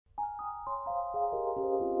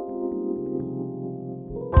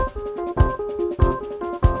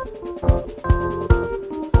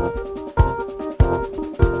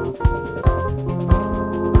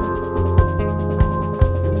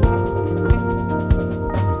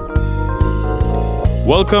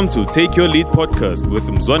Welcome to Take Your Lead podcast with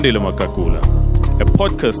Mzwandile Makakula, a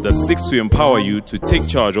podcast that seeks to empower you to take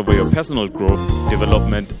charge over your personal growth,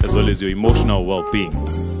 development, as well as your emotional well-being.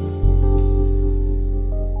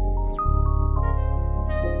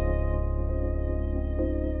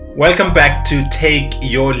 Welcome back to Take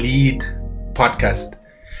Your Lead podcast.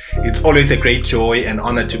 It's always a great joy and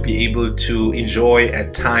honor to be able to enjoy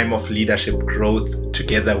a time of leadership growth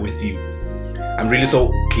together with you. I'm really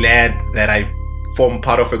so glad that I form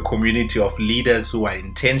part of a community of leaders who are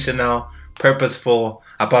intentional, purposeful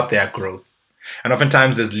about their growth. And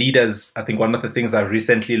oftentimes as leaders, I think one of the things I've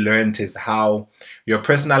recently learned is how your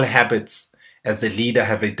personal habits as a leader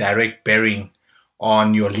have a direct bearing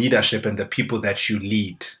on your leadership and the people that you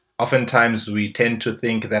lead. Oftentimes we tend to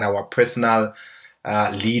think that our personal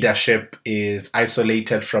leadership is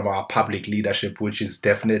isolated from our public leadership, which is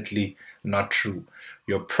definitely not true.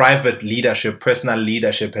 Your private leadership, personal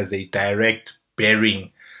leadership has a direct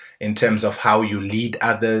bearing in terms of how you lead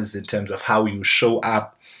others, in terms of how you show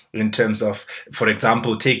up, in terms of, for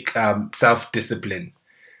example, take self-discipline.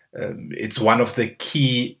 It's one of the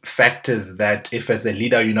key factors that if as a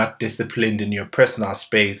leader you're not disciplined in your personal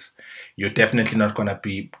space, you're definitely not going to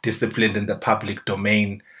be disciplined in the public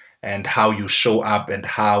domain, and how you show up and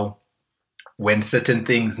how when certain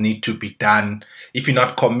things need to be done, if you're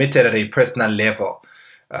not committed at a personal level,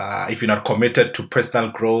 if you're not committed to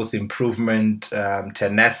personal growth, improvement,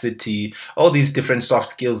 tenacity, all these different soft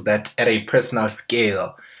skills that at a personal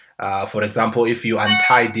scale, for example, if you're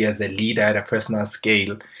untidy as a leader at a personal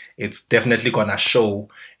scale, it's definitely going to show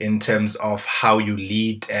in terms of how you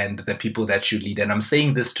lead and the people that you lead. And I'm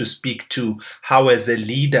saying this to speak to how as a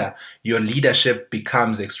leader, your leadership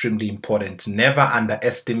becomes extremely important. Never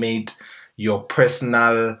underestimate your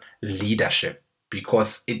personal leadership,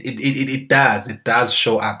 because it does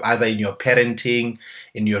show up either in your parenting,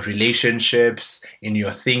 in your relationships, in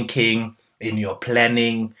your thinking, in your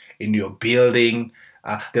planning, in your building.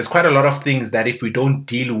 There's quite a lot of things that if we don't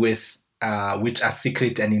deal with, which are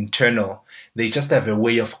secret and internal, they just have a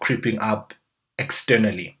way of creeping up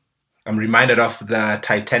externally. I'm reminded of the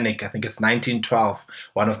Titanic. I think it's 1912,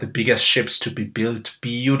 one of the biggest ships to be built.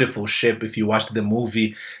 Beautiful ship. If you watch the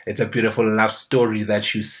movie, it's a beautiful love story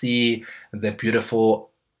that you see, the beautiful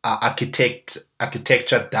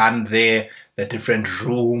architecture done there, the different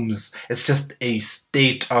rooms. It's just a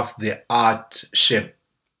state-of-the-art ship.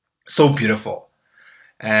 So beautiful.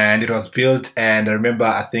 And it was built, and I remember,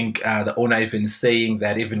 I think the owner even saying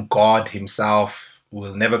that even God himself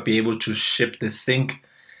will never be able to ship this sink.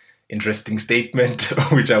 Interesting statement,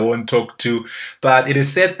 which I won't talk to. But it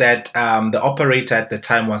is said that the operator at the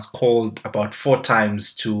time was called about 4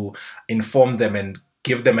 times to inform them and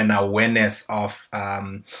give them an awareness of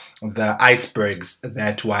the icebergs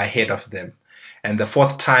that were ahead of them. And the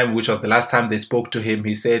 4th time, which was the last time they spoke to him,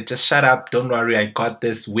 he said, "Just shut up, don't worry, I got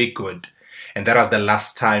this, we're good." And that was the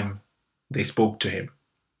last time they spoke to him.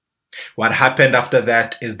 What happened after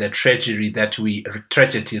that is the tragedy that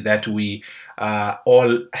we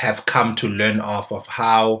all have come to learn of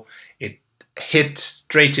how it hit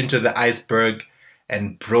straight into the iceberg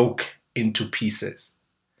and broke into pieces.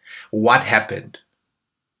 What happened?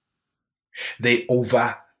 They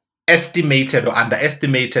overestimated or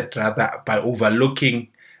underestimated rather by overlooking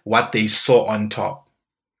what they saw on top.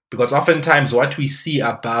 Because oftentimes what we see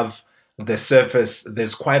above the surface,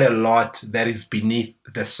 there's quite a lot that is beneath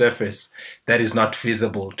the surface that is not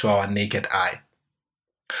visible to our naked eye.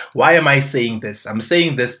 Why am I saying this? I'm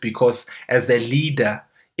saying this because as a leader,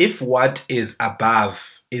 if what is above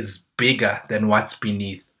is bigger than what's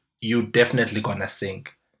beneath, you're definitely gonna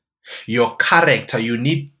sink. Your character, you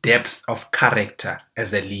need depth of character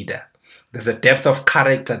as a leader. There's a depth of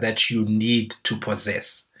character that you need to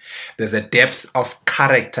possess. There's a depth of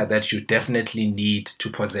character that you definitely need to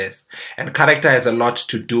possess. And character has a lot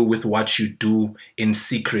to do with what you do in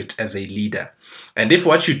secret as a leader. And if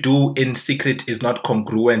what you do in secret is not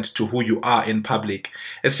congruent to who you are in public,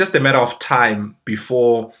 it's just a matter of time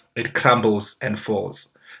before it crumbles and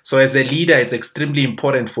falls. So as a leader, it's extremely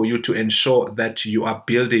important for you to ensure that you are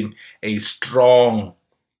building a strong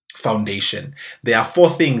foundation. There are 4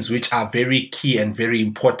 things which are very key and very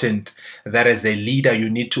important that as a leader you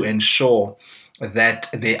need to ensure that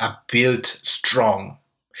they are built strong.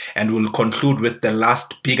 And we'll conclude with the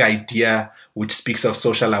last big idea, which speaks of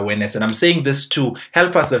social awareness. And I'm saying this to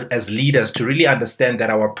help us as leaders to really understand that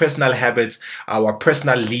our personal habits, our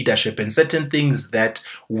personal leadership, and certain things that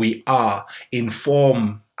we are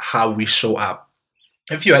inform how we show up.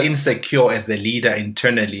 If you are insecure as a leader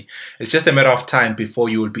internally, it's just a matter of time before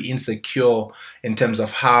you will be insecure in terms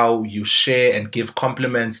of how you share and give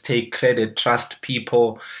compliments, take credit, trust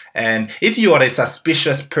people. And if you are a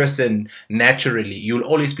suspicious person naturally, you'll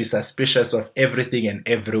always be suspicious of everything and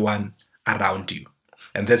everyone around you.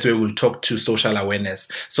 And that's where we'll talk to social awareness.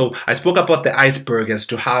 So I spoke about the iceberg as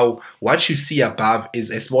to how what you see above is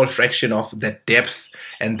a small fraction of the depth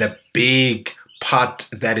and the big part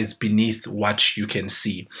that is beneath what you can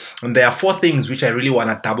see. And there are 4 things which I really want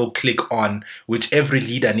to double click on, which every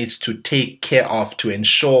leader needs to take care of to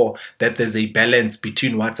ensure that there's a balance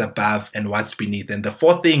between what's above and what's beneath. And the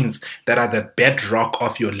 4 things that are the bedrock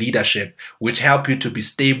of your leadership, which help you to be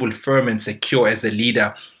stable, firm, and secure as a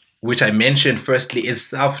leader, which I mentioned firstly, is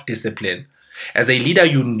self-discipline. As a leader,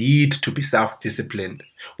 you need to be self-disciplined.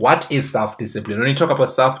 What is self-discipline? When you talk about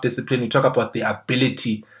self-discipline, you talk about the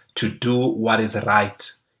ability to do what is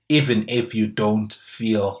right, even if you don't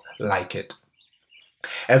feel like it.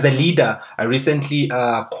 As a leader, I recently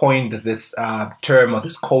coined this term or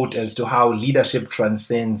this quote as to how leadership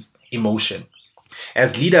transcends emotion.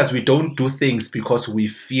 As leaders, we don't do things because we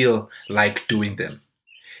feel like doing them.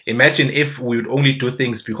 Imagine if we would only do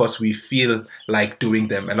things because we feel like doing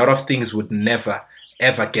them. A lot of things would never,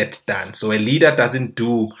 ever get done. So a leader doesn't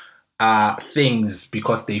do things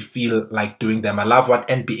because they feel like doing them. I love what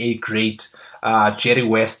NBA great Jerry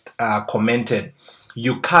West commented.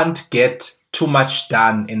 You can't get too much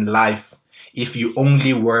done in life if you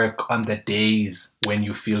only work on the days when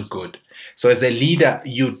you feel good. So as a leader,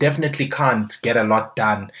 you definitely can't get a lot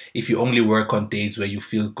done if you only work on days where you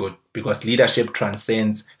feel good, because leadership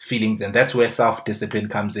transcends feelings, and that's where self-discipline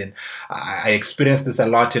comes in. I experience this a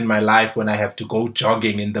lot in my life when I have to go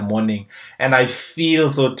jogging in the morning and I feel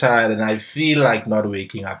so tired and I feel like not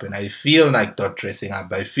waking up and I feel like not dressing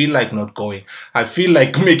up. I feel like not going. I feel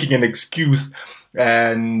like making an excuse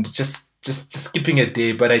and just skipping a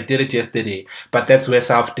day, but I did it yesterday. But that's where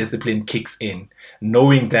self-discipline kicks in.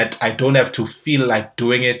 Knowing that I don't have to feel like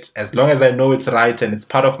doing it. As long as I know it's right and it's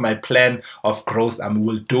part of my plan of growth, I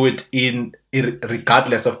will do it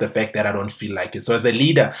regardless of the fact that I don't feel like it. So as a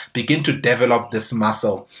leader, begin to develop this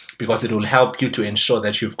muscle, because it will help you to ensure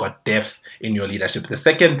that you've got depth in your leadership. The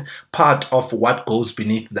second part of what goes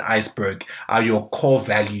beneath the iceberg are your core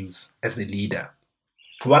values as a leader.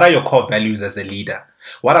 What are your core values as a leader?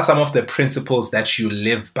 What are some of the principles that you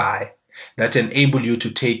live by that enable you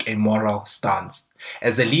to take a moral stance?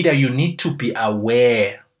 As a leader, you need to be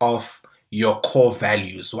aware of your core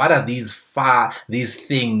values. What are these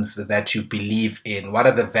things that you believe in? What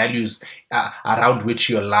are the values around which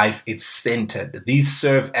your life is centered? These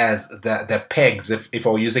serve as the pegs. If I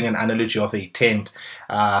were using an analogy of a tent,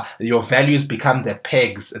 your values become the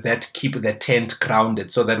pegs that keep the tent grounded,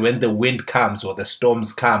 so that when the wind comes or the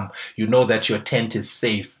storms come, you know that your tent is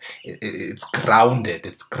safe. It's grounded.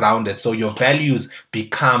 It's grounded. So your values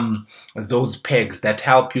become those pegs that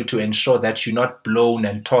help you to ensure that you're not blown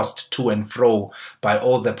and tossed to and fro by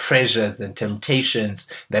all the pressures and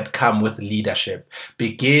temptations that come with leadership.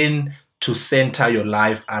 Begin to center your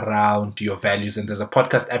life around your values. And there's a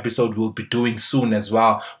podcast episode we'll be doing soon as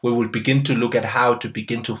well, where we'll begin to look at how to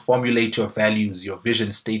begin to formulate your values, your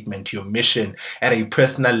vision statement, your mission at a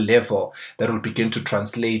personal level that will begin to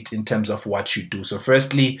translate in terms of what you do. So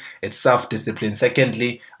firstly, it's self-discipline.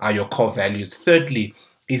 Secondly, are your core values. Thirdly,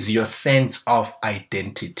 is your sense of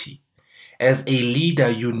identity. As a leader,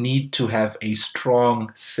 you need to have a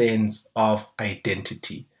strong sense of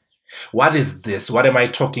identity. What is this? What am I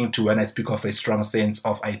talking to when I speak of a strong sense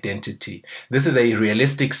of identity? This is a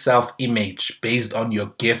realistic self-image based on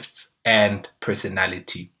your gifts and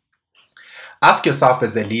personality. Ask yourself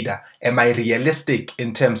as a leader, am I realistic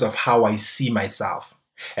in terms of how I see myself?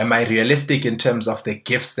 Am I realistic in terms of the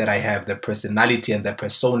gifts that I have, the personality and the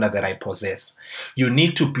persona that I possess? You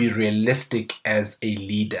need to be realistic as a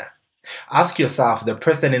leader. Ask yourself, the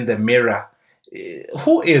person in the mirror,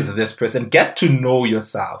 who is this person? Get to know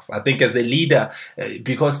yourself. I think as a leader,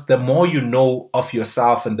 because the more you know of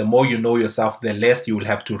yourself and the more you know yourself, the less you will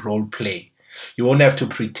have to role play. You won't have to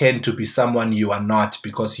pretend to be someone you are not,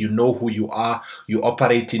 because you know who you are. You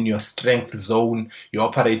operate in your strength zone. You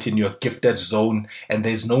operate in your gifted zone, and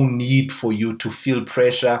there's no need for you to feel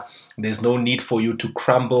pressure. There's no need for you to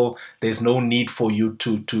crumble. There's no need for you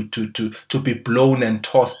to be blown and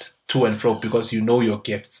tossed to and fro because you know your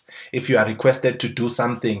gifts. If you are requested to do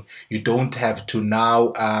something, you don't have to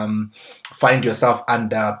now find yourself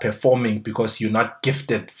underperforming because you're not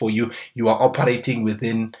gifted. For you are operating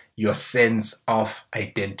within your sense of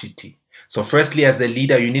identity. So firstly, as a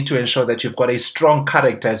leader, you need to ensure that you've got a strong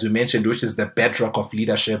character, as we mentioned, which is the bedrock of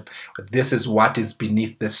leadership. This is what is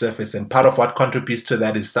beneath the surface. And part of what contributes to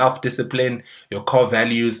that is self-discipline, your core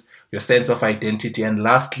values, your sense of identity. And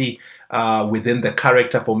lastly, within the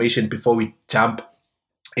character formation, before we jump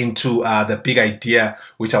into the big idea,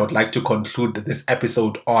 which I would like to conclude this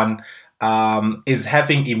episode on, is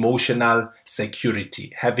having emotional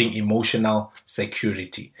security. Having emotional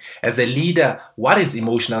security. As a leader, what is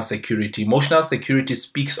emotional security? Emotional security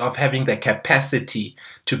speaks of having the capacity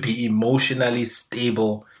to be emotionally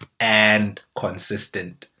stable and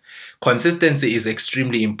consistent. Consistency is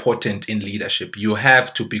extremely important in leadership. You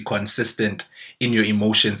have to be consistent in your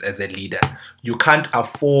emotions as a leader. You can't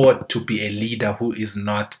afford to be a leader who is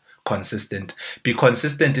not consistent. Be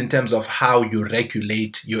consistent in terms of how you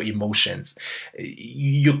regulate your emotions.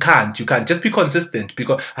 You can't just be consistent,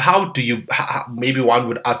 because maybe one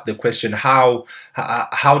would ask the question, how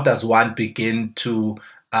does one begin to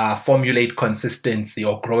formulate consistency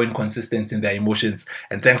or grow in consistency in their emotions?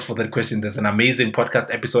 And thanks for that question. There's an amazing podcast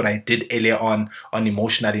episode I did earlier on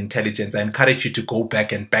emotional intelligence. I encourage you to go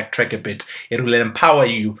back and backtrack a bit. It will empower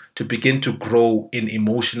you to begin to grow in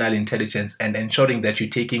emotional intelligence and ensuring that you're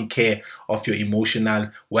taking care of your emotional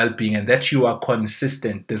well-being and that you are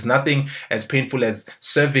consistent. There's nothing as painful as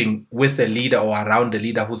serving with a leader or around a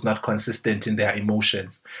leader who's not consistent in their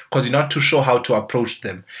emotions, because you're not too sure how to approach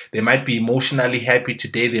them. They might be emotionally happy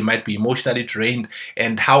today, they might be emotionally drained,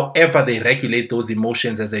 and however they regulate those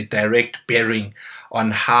emotions has a direct bearing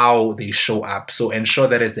on how they show up. So ensure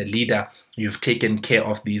that as a leader, you've taken care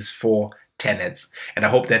of these 4 tenets. And I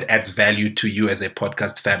hope that adds value to you as a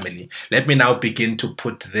podcast family. Let me now begin to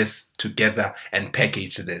put this together and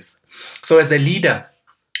package this. So as a leader,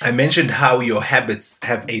 I mentioned how your habits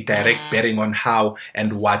have a direct bearing on how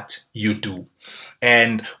and what you do.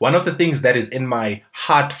 And one of the things that is in my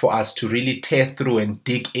heart for us to really tear through and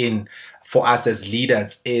dig in for us as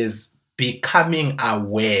leaders is becoming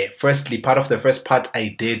aware. Firstly, part of the first part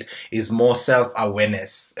I did is more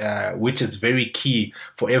self-awareness, which is very key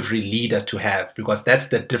for every leader to have, because that's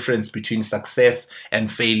the difference between success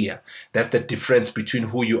and failure. That's the difference between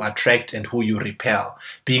who you attract and who you repel.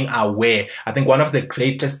 Being aware. I think one of the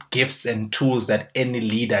greatest gifts and tools that any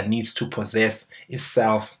leader needs to possess is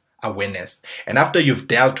self-awareness. And after you've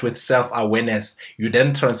dealt with self-awareness, you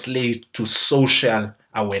then translate to social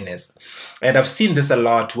awareness. And I've seen this a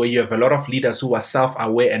lot, where you have a lot of leaders who are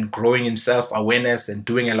self-aware and growing in self-awareness and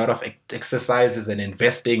doing a lot of exercises and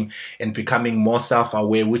investing in becoming more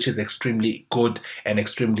self-aware, which is extremely good and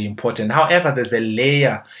extremely important. However, there's a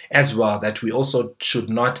layer as well that we also should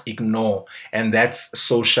not ignore, and that's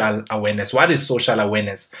social awareness. What is social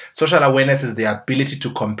awareness? Social awareness is the ability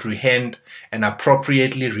to comprehend and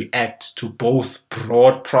appropriately react to both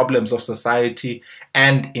broad problems of society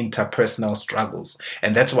and interpersonal struggles.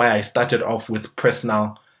 And that's why I started off with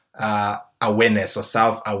personal awareness or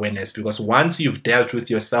self-awareness, because once you've dealt with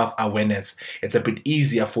your self-awareness, it's a bit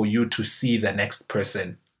easier for you to see the next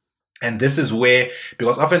person. And this is where,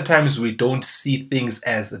 because oftentimes we don't see things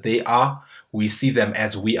as they are, we see them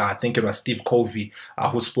as we are. I think it was Steve Covey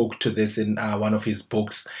who spoke to this in one of his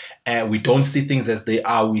books. We don't see things as they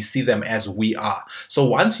are, we see them as we are. So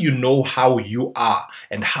once you know how you are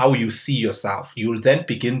and how you see yourself, you'll then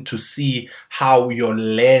begin to see how your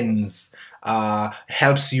lens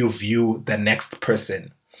helps you view the next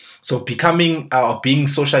person. So becoming or being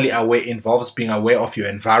socially aware involves being aware of your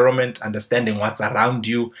environment, understanding what's around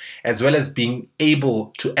you, as well as being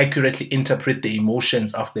able to accurately interpret the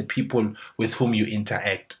emotions of the people with whom you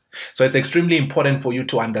interact. So it's extremely important for you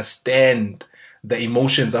to understand the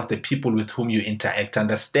emotions of the people with whom you interact,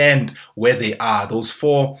 understand where they are. Those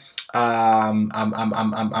 4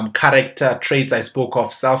 character traits I spoke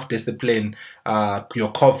of: self-discipline,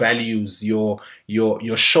 your core values, your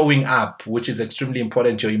showing up, which is extremely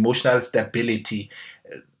important, your emotional stability.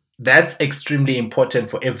 That's extremely important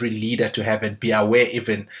for every leader to have and be aware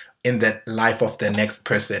even in the life of the next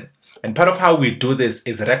person. And part of how we do this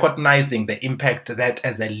is recognizing the impact that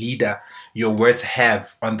as a leader your words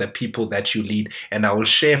have on the people that you lead. And I will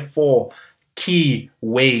share 4 key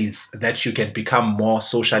ways that you can become more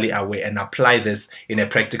socially aware and apply this in a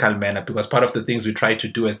practical manner, because part of the things we try to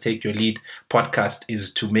do as Take Your Lead podcast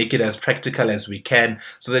is to make it as practical as we can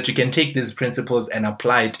so that you can take these principles and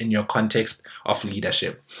apply it in your context of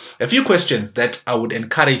leadership. A few questions that I would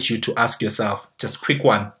encourage you to ask yourself, just quick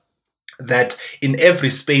one. that in every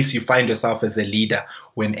space you find yourself as a leader,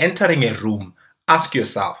 when entering a room, ask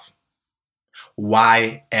yourself,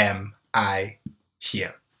 why am I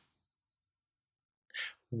here?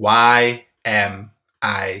 Why am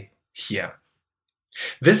I here?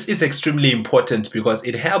 This is extremely important because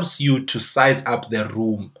it helps you to size up the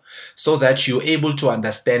room so that you're able to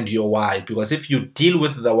understand your why. Because if you deal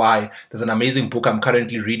with the why, there's an amazing book I'm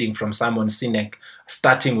currently reading from Simon Sinek,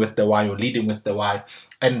 Starting with the Why or Leading with the Why.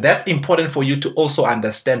 And that's important for you to also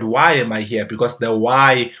understand, why am I here? Because the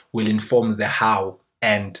why will inform the how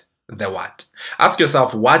and the what. Ask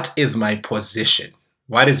yourself, what is my position?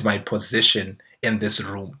 What is my position in this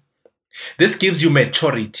room? This gives you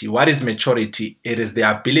maturity. What is maturity? It is the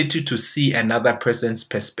ability to see another person's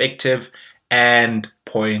perspective and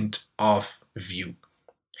point of view.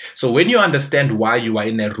 So when you understand why you are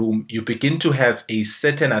in a room, you begin to have a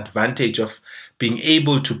certain advantage of being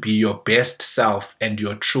able to be your best self and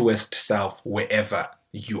your truest self wherever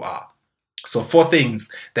you are. So 4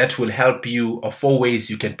 things that will help you, or 4 ways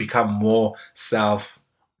you can become more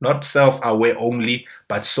not self-aware only,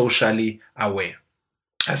 but socially aware.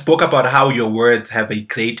 I spoke about how your words have a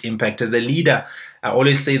great impact. As a leader, I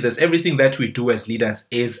always say this, everything that we do as leaders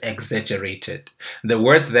is exaggerated. The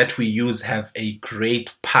words that we use have a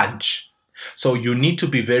great punch. So you need to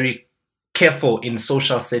be very careful in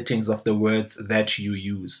social settings of the words that you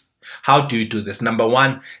use. How do you do this? Number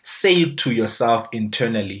 1, say it to yourself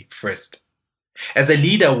internally first. As a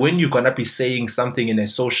leader, when you're going to be saying something in a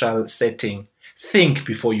social setting, think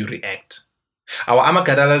before you react. Our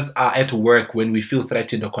amygdalas are at work when we feel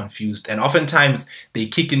threatened or confused, and oftentimes they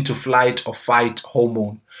kick into flight or fight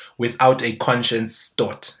hormone without a conscious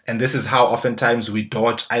thought. And this is how oftentimes we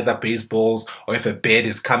dodge either baseballs, or if a bird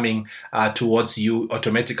is coming towards you,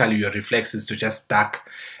 automatically your reflex is to just duck.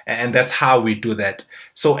 And that's how we do that.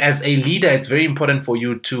 So as a leader, it's very important for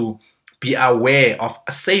you to be aware of,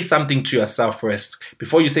 say something to yourself first.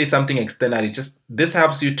 Before you say something externally, this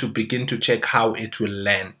helps you to begin to check how it will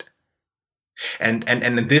land. And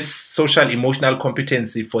this social emotional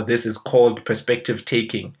competency for this is called perspective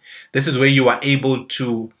taking. This is where you are able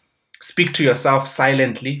to speak to yourself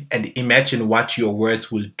silently and imagine what your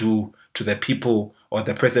words will do to the people or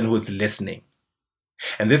the person who's listening.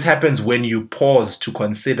 And this happens when you pause to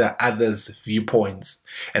consider others' viewpoints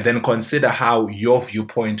and then consider how your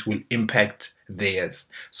viewpoint will impact theirs.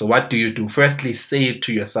 So what do you do? Firstly, say it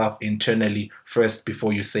to yourself internally first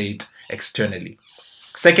before you say it externally.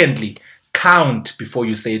 Secondly, count before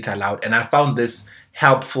you say it aloud. And I found this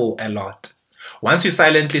helpful a lot. Once you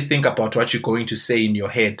silently think about what you're going to say in your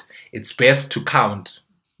head, it's best to count.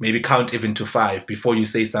 Maybe count even to 5 before you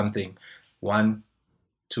say something. 1,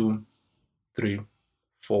 2, 3,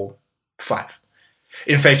 4, 5.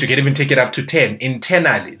 In fact, you can even take it up to 10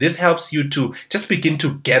 internally. This helps you to just begin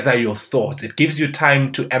to gather your thoughts. It gives you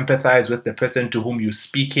time to empathize with the person to whom you're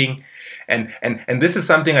speaking. And this is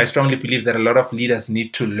something I strongly believe that a lot of leaders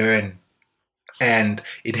need to learn. And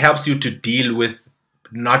it helps you to deal with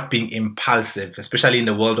not being impulsive, especially in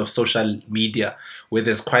the world of social media, where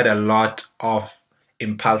there's quite a lot of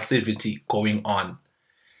impulsivity going on.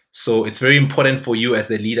 So it's very important for you as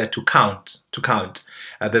a leader to count.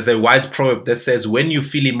 There's a wise proverb that says, when you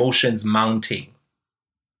feel emotions mounting,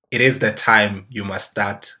 it is the time you must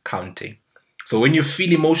start counting. So when you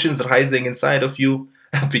feel emotions rising inside of you,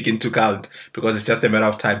 begin to count, because it's just a matter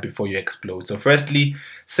of time before you explode. So firstly,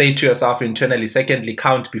 say to yourself internally. Secondly,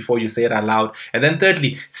 count before you say it aloud. And then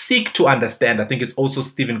thirdly, seek to understand. I think it's also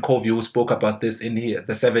Stephen Covey who spoke about this in here,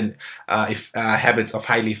 the 7 habits of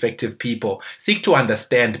highly effective people. Seek to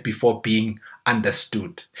understand before being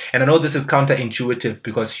understood. And I know this is counterintuitive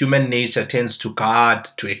because human nature tends to guard,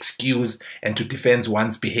 to excuse, and to defend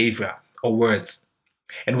one's behavior or words.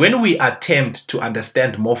 And when we attempt to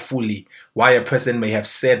understand more fully why a person may have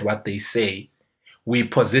said what they say, we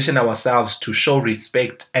position ourselves to show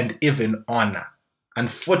respect and even honor.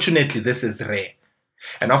 Unfortunately, this is rare.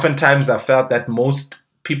 And oftentimes I felt that most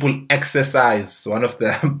people exercise, one of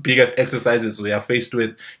the biggest exercises we are faced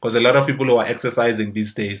with, because a lot of people who are exercising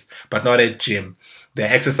these days, but not at gym,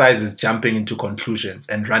 their exercise is jumping into conclusions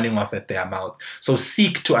and running off at their mouth. So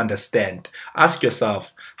seek to understand. Ask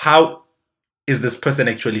yourself, how is this person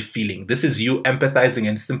actually feeling? This is you empathizing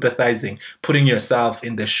and sympathizing, putting yourself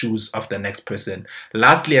in the shoes of the next person.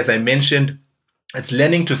 Lastly, as I mentioned, it's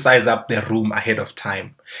learning to size up the room ahead of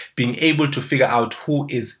time, being able to figure out who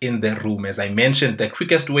is in the room. As I mentioned, the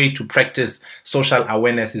quickest way to practice social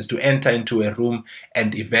awareness is to enter into a room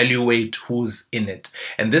and evaluate who's in it.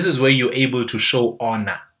 And this is where you're able to show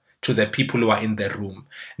honor. to the people who are in the room.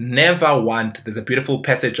 Never want, there's a beautiful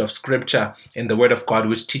passage of scripture in the Word of God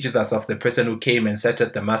which teaches us of the person who came and sat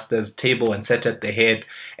at the master's table and sat at the head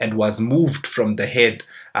and was moved from the head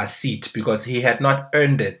seat because he had not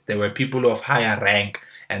earned it. There were people of higher rank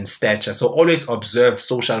and stature. So always observe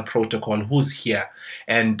social protocol, who's here.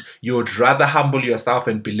 And you would rather humble yourself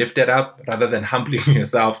and be lifted up rather than humbling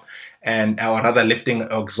yourself or rather lifting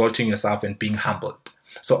or exalting yourself and being humbled.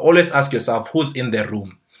 So always ask yourself, who's in the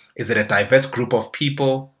room? Is it a diverse group of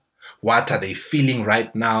people? What are they feeling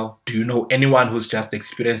right now? Do you know anyone who's just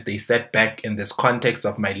experienced a setback in this context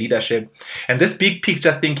of my leadership? And this big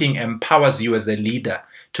picture thinking empowers you as a leader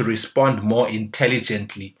to respond more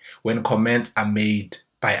intelligently when comments are made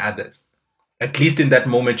by others. At least in that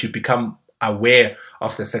moment, you become aware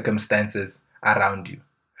of the circumstances around you.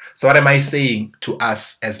 So what am I saying to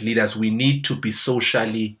us as leaders? We need to be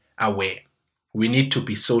socially aware. We need to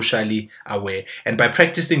be socially aware. And by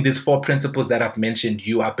practicing these 4 principles that I've mentioned,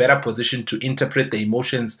 you are better positioned to interpret the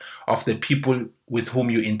emotions of the people with whom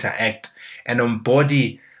you interact and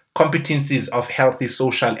embody competencies of healthy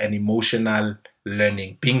social and emotional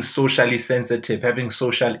learning, being socially sensitive, having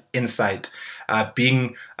social insight,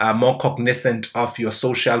 being more cognizant of your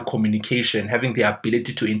social communication, having the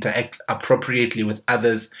ability to interact appropriately with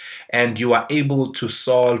others, and you are able to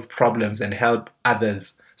solve problems and help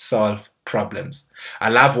others solve problems. I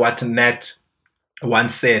love what Nat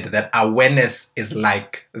once said, that awareness is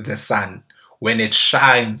like the sun. When it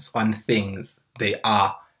shines on things, they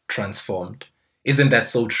are transformed. Isn't that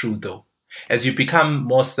so true though? As you become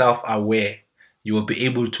more self-aware, you will be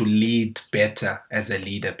able to lead better as a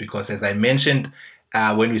leader, because as I mentioned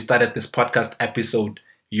when we started this podcast episode,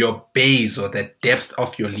 your base or the depth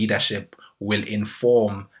of your leadership will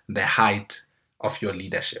inform the height of your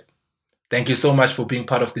leadership. Thank you so much for being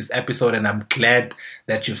part of this episode, and I'm glad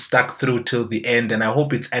that you've stuck through till the end, and I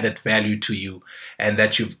hope it's added value to you and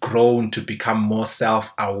that you've grown to become more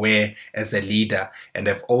self-aware as a leader, and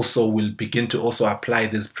have also will begin to also apply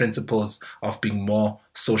these principles of being more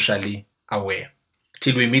socially aware.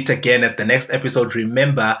 Till we meet again at the next episode,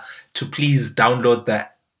 remember to please download the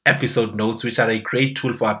episode notes, which are a great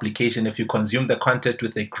tool for application. If you consume the content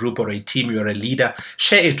with a group or a team, you're a leader,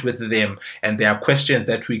 share it with them. And there are questions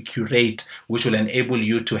that we curate which will enable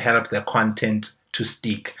you to help the content to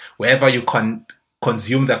stick. Wherever you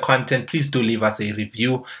consume the content, please do leave us a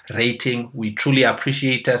review, rating. We truly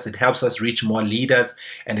appreciate us. It helps us reach more leaders,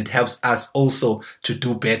 and it helps us also to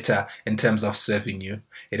do better in terms of serving you.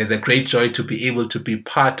 It is a great joy to be able to be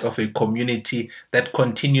part of a community that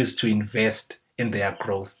continues to invest in their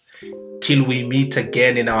growth. Till we meet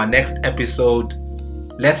again in our next episode,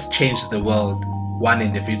 let's change the world one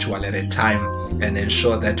individual at a time and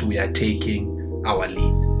ensure that we are taking our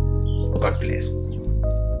lead. God bless.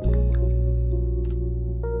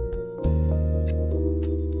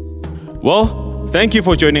 Well, thank you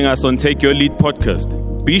for joining us on Take Your Lead podcast.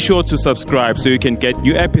 Be sure to subscribe so you can get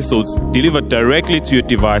new episodes delivered directly to your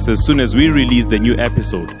device as soon as we release the new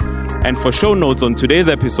episode. And for show notes on today's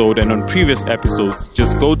episode and on previous episodes,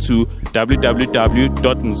 just go to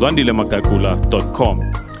www.mzwandilemakakula.com.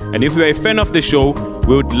 And if you're a fan of the show,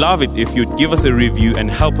 we would love it if you'd give us a review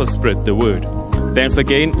and help us spread the word. Thanks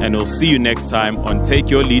again, and we'll see you next time on Take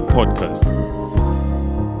Your Lead podcast.